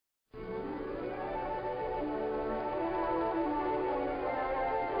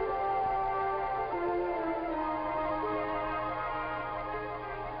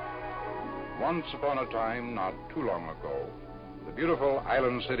Once upon a time, not too long ago, the beautiful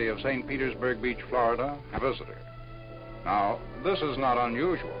island city of St. Petersburg Beach, Florida, had a visitor. Now, this is not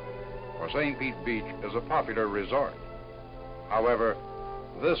unusual, for St. Pete Beach is a popular resort. However,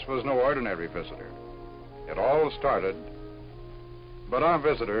 this was no ordinary visitor. It all started, but our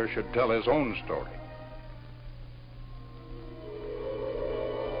visitor should tell his own story.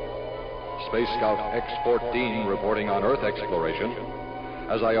 Space Scout X-14 reporting on Earth exploration.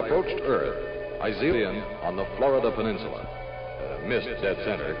 As I approached Earth, I zeroed in on the Florida Peninsula, missed dead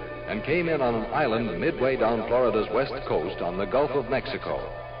center, and came in on an island midway down Florida's west coast on the Gulf of Mexico.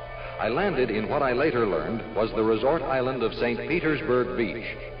 I landed in what I later learned was the resort island of St. Petersburg Beach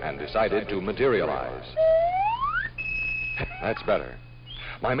and decided to materialize. That's better.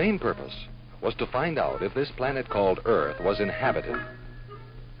 My main purpose was to find out if this planet called Earth was inhabited.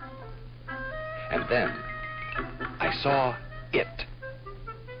 And then I saw it.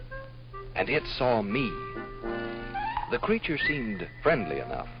 And it saw me. The creature seemed friendly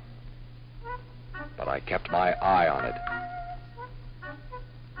enough, but I kept my eye on it.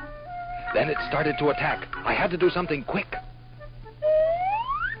 Then it started to attack. I had to do something quick.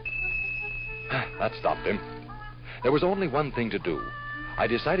 That stopped him. There was only one thing to do. I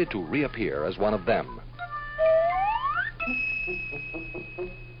decided to reappear as one of them.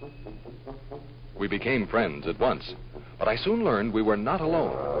 We became friends at once, but I soon learned we were not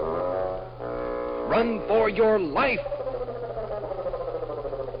alone. Run for your life!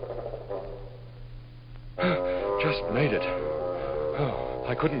 Just made it. Oh,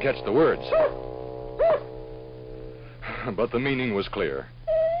 I couldn't catch the words. But the meaning was clear.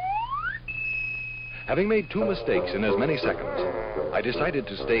 Having made 2 mistakes in as many seconds, I decided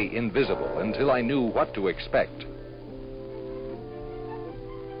to stay invisible until I knew what to expect.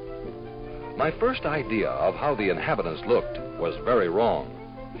 My first idea of how the inhabitants looked was very wrong.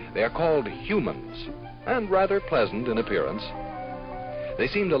 They are called humans, and rather pleasant in appearance. They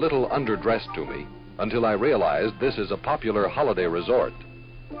seemed a little underdressed to me until I realized this is a popular holiday resort.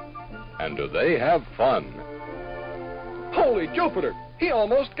 And do they have fun? Holy Jupiter! He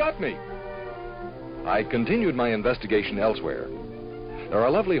almost got me! I continued my investigation elsewhere. There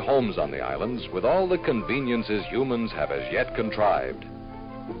are lovely homes on the islands with all the conveniences humans have as yet contrived.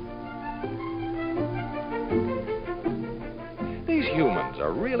 These humans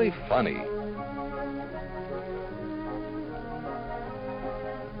are really funny.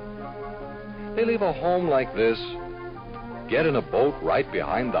 They leave a home like this, get in a boat right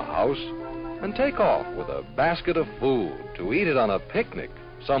behind the house, and take off with a basket of food to eat it on a picnic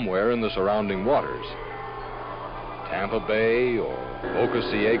somewhere in the surrounding waters. Tampa Bay or Boca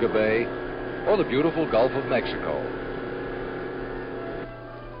Ciega Bay or the beautiful Gulf of Mexico.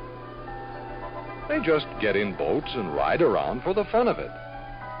 They just get in boats and ride around for the fun of it.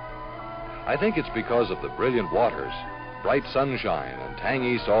 I think it's because of the brilliant waters, bright sunshine, and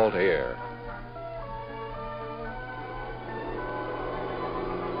tangy salt air.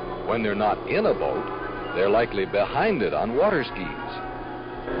 When they're not in a boat, they're likely behind it on water skis.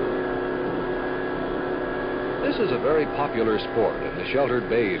 This is a very popular sport in the sheltered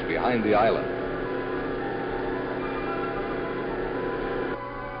bays behind the island.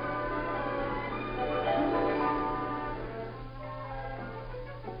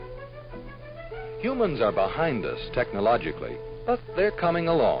 Humans are behind us technologically, but they're coming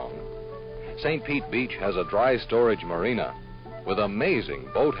along. St. Pete Beach has a dry storage marina with amazing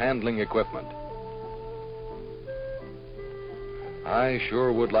boat handling equipment. I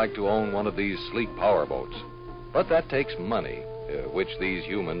sure would like to own one of these sleek powerboats, but that takes money, which these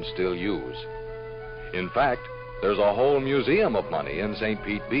humans still use. In fact, there's a whole museum of money in St.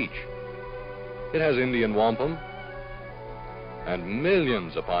 Pete Beach. It has Indian wampum and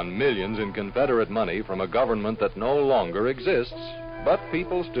millions upon millions in Confederate money from a government that no longer exists, but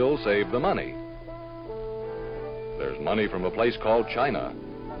people still save the money. There's money from a place called China,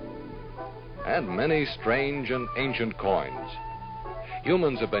 and many strange and ancient coins.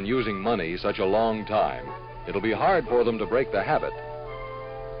 Humans have been using money such a long time, it'll be hard for them to break the habit.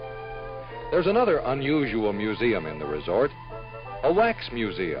 There's another unusual museum in the resort, a wax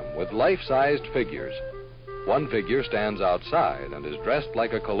museum with life-sized figures. One figure stands outside and is dressed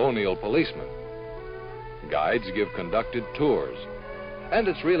like a colonial policeman. Guides give conducted tours, and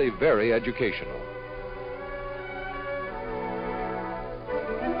it's really very educational.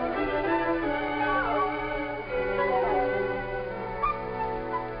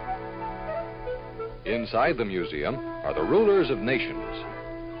 Inside the museum are the rulers of nations,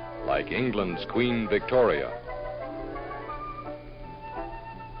 like England's Queen Victoria.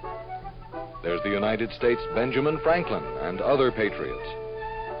 There's the United States' Benjamin Franklin and other patriots.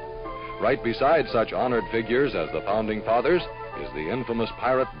 Right beside such honored figures as the Founding Fathers is the infamous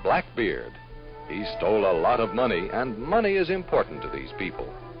pirate Blackbeard. He stole a lot of money, and money is important to these people.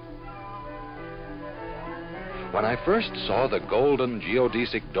 When I first saw the golden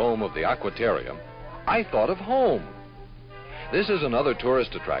geodesic dome of the Aquatarium, I thought of home. This is another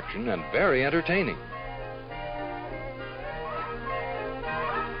tourist attraction and very entertaining.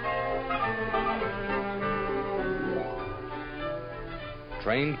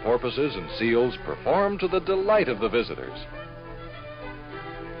 Trained porpoises and seals perform to the delight of the visitors.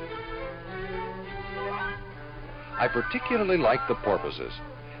 I particularly like the porpoises.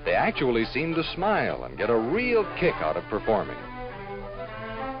 They actually seem to smile and get a real kick out of performing.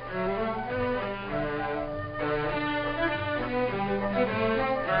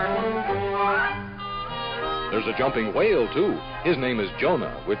 There's a jumping whale, too. His name is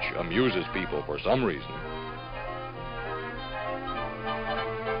Jonah, which amuses people for some reason.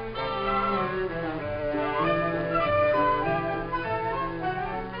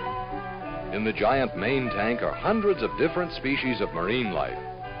 In the giant main tank are hundreds of different species of marine life.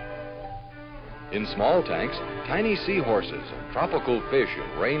 In small tanks, tiny seahorses and tropical fish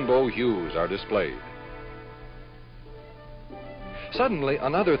in rainbow hues are displayed. Suddenly,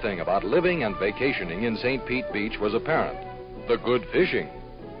 another thing about living and vacationing in St. Pete Beach was apparent: the good fishing.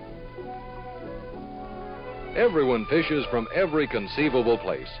 Everyone fishes from every conceivable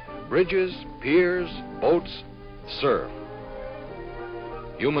place: bridges, piers, boats, surf.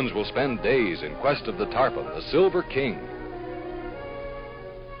 Humans will spend days in quest of the tarpon, the silver king.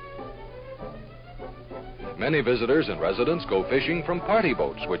 Many visitors and residents go fishing from party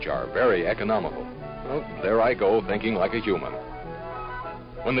boats, which are very economical. Oh, there I go, thinking like a human.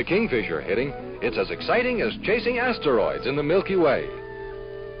 When the kingfish are hitting, it's as exciting as chasing asteroids in the Milky Way.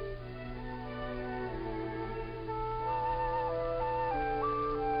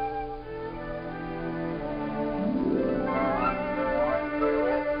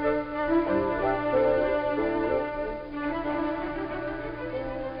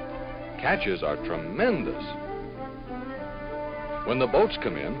 Catches are tremendous. When the boats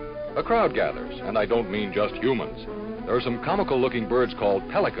come in, a crowd gathers, and I don't mean just humans. There are some comical-looking birds called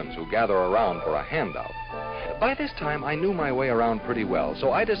pelicans who gather around for a handout. By this time, I knew my way around pretty well,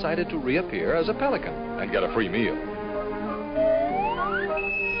 so I decided to reappear as a pelican and get a free meal.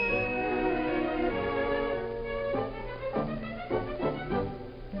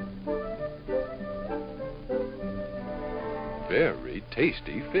 Very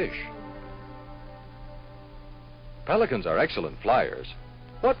tasty fish. Pelicans are excellent flyers.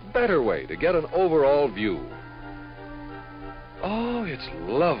 What better way to get an overall view? Oh, it's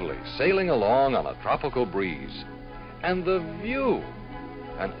lovely sailing along on a tropical breeze. And the view!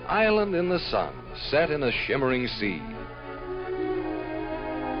 An island in the sun, set in a shimmering sea.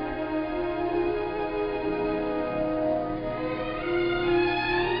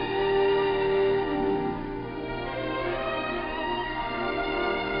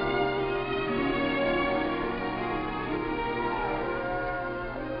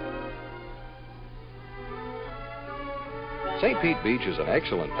 St. Pete Beach is an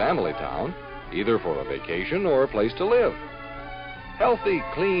excellent family town, either for a vacation or a place to live. Healthy,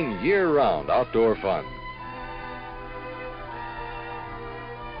 clean, year-round outdoor fun.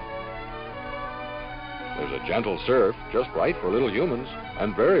 There's a gentle surf, just right for little humans,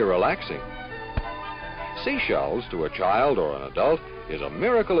 and very relaxing. Seashells, to a child or an adult, is a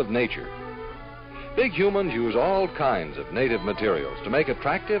miracle of nature. Big humans use all kinds of native materials to make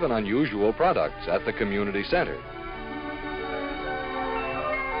attractive and unusual products at the community center.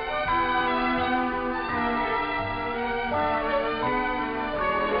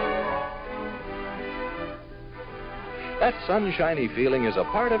 That sunshiny feeling is a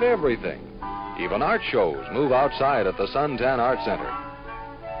part of everything. Even art shows move outside at the Suntan Art Center.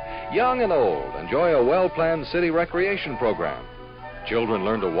 Young and old enjoy a well-planned city recreation program. Children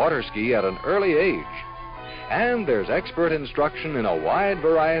learn to water ski at an early age. And there's expert instruction in a wide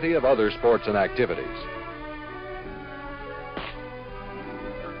variety of other sports and activities.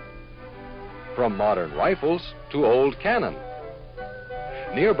 From modern rifles to old cannon.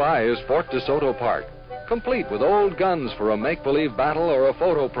 Nearby is Fort DeSoto Park, complete with old guns for a make-believe battle or a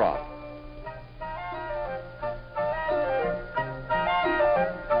photo prop.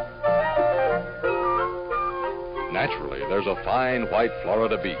 Naturally, there's a fine white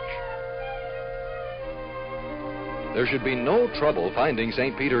Florida beach. There should be no trouble finding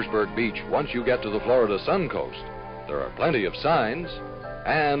St. Petersburg Beach once you get to the Florida Sun Coast. There are plenty of signs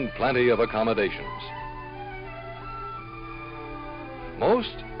and plenty of accommodations.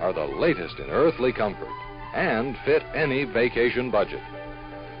 Most are the latest in earthly comfort and fit any vacation budget.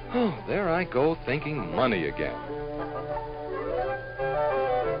 Oh, there I go thinking money again.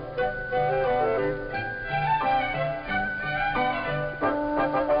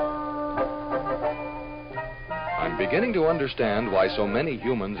 I'm beginning to understand why so many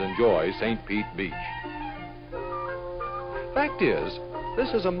humans enjoy St. Pete Beach. Fact is, this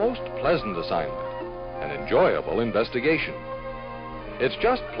is a most pleasant assignment, an enjoyable investigation. It's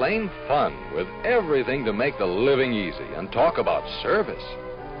just plain fun with everything to make the living easy, and talk about service.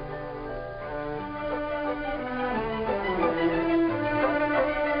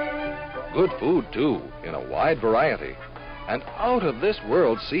 Good food, too, in a wide variety, and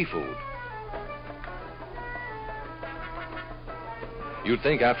out-of-this-world seafood. You'd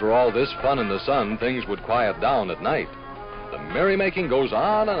think after all this fun in the sun, things would quiet down at night. The merrymaking goes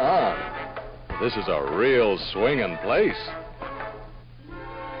on and on. This is a real swingin' place.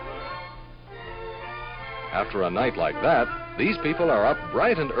 After a night like that, these people are up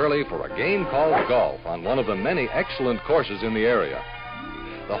bright and early for a game called golf on one of the many excellent courses in the area.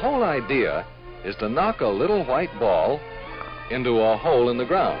 The whole idea is to knock a little white ball into a hole in the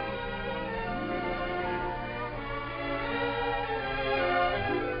ground.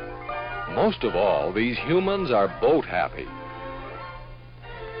 Most of all, these humans are boat happy.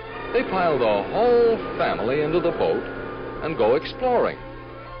 They pile the whole family into the boat and go exploring.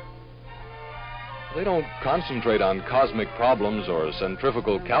 They don't concentrate on cosmic problems or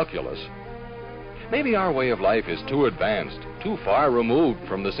centrifugal calculus. Maybe our way of life is too advanced, too far removed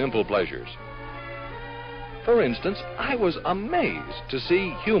from the simple pleasures. For instance, I was amazed to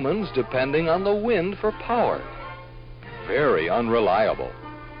see humans depending on the wind for power. Very unreliable.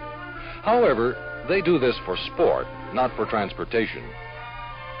 However, they do this for sport, not for transportation.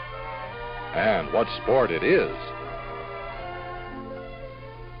 And what sport it is!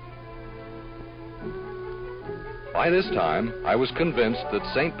 By this time, I was convinced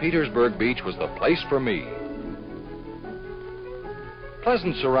that St. Petersburg Beach was the place for me.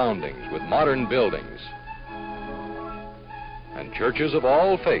 Pleasant surroundings with modern buildings and churches of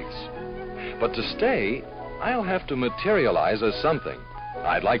all faiths. But to stay, I'll have to materialize as something.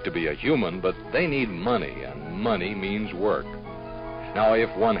 I'd like to be a human, but they need money, and money means work. Now,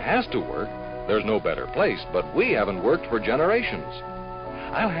 if one has to work, there's no better place, but we haven't worked for generations.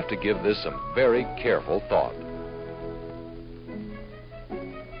 I'll have to give this some very careful thought.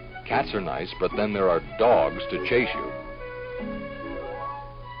 Cats are nice, but then there are dogs to chase you.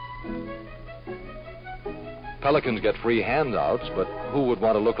 Pelicans get free handouts, but who would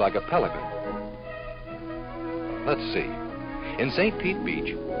want to look like a pelican? Let's see. In St. Pete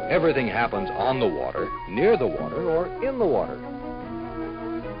Beach, everything happens on the water, near the water, or in the water.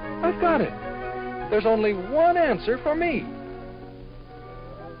 I've got it. There's only one answer for me.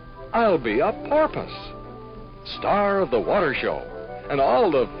 I'll be a porpoise, star of the water show, and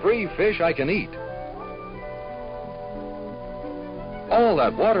all the free fish I can eat. All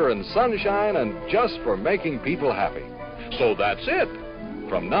that water and sunshine, and just for making people happy. So that's it.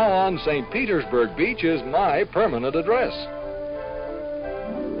 From now on, St. Petersburg Beach is my permanent address.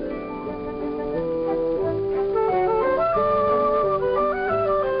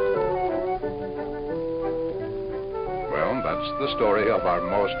 Well, that's the story of our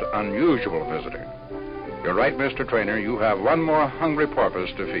most unusual visitor. You're right, Mr. Trainer. You have one more hungry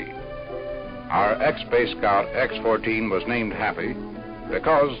porpoise to feed. Our ex-Space Scout X-14 was named Happy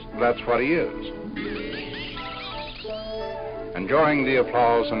because that's what he is. Enjoying the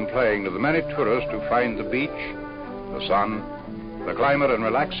applause and playing to the many tourists who find the beach, the sun, the climate and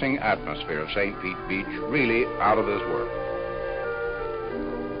relaxing atmosphere of St. Pete Beach really out of this world.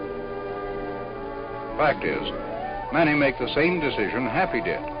 Fact is, many make the same decision Happy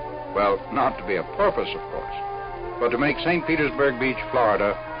did. Well, not to be a porpoise, of course, but to make St. Petersburg Beach,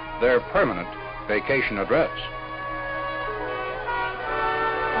 Florida, their permanent vacation address.